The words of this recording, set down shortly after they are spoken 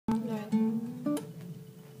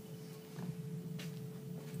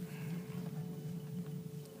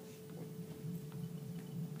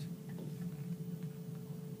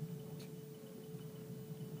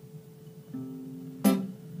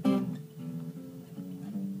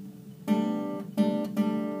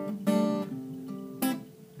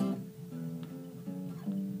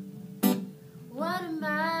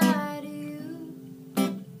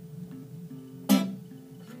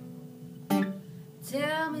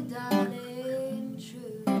me, darling,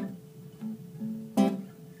 true.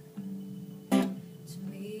 To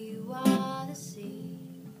me you are the sea,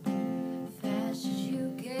 fast as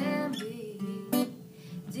you can be,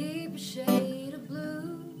 deep shade of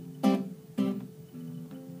blue.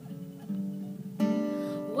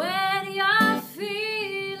 When you're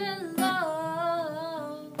feeling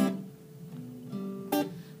low,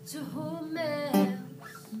 to whom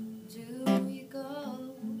else do you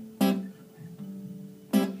go?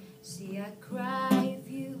 See, I cry if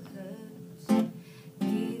you hurt,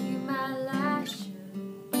 give you my lashes,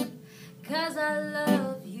 'cause I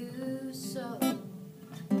love you so.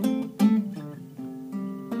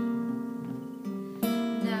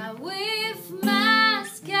 Now if my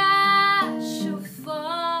sky should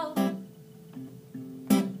fall,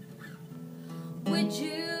 would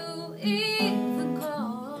you even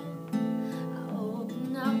call? I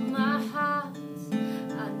open up my heart,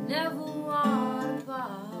 I never want to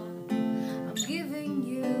part. I'm giving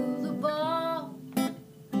you the ball.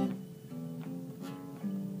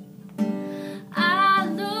 I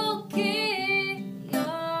look in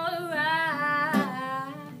your eyes,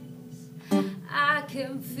 I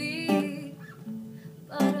can feel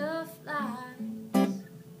butterflies.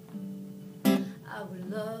 I will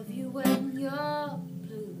love you when you're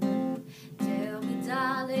blue. Tell me,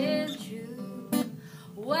 darling, true,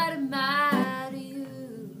 what am I to you?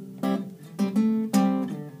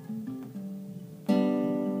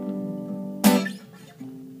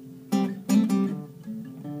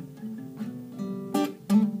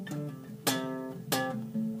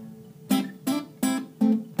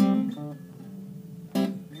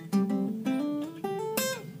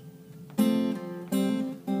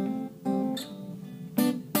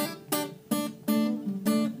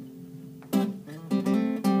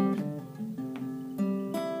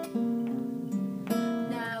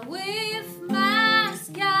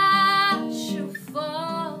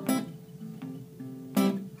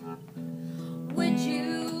 Would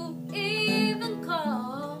you even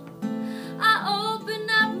call? I open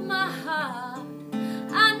up my heart,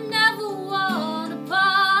 I never want to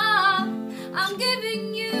part. I'm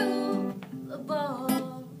giving you the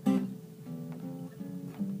ball.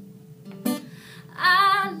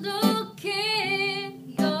 I look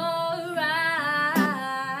in your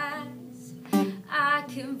eyes, I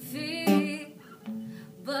can feel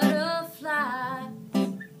butterflies.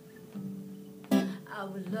 I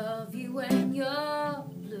will love you when you're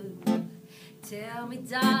blue. Tell me,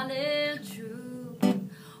 darling, true,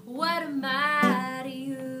 what am I to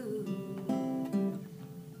you?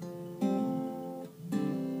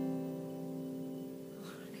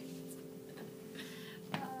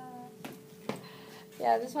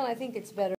 Yeah, this one I think it's better.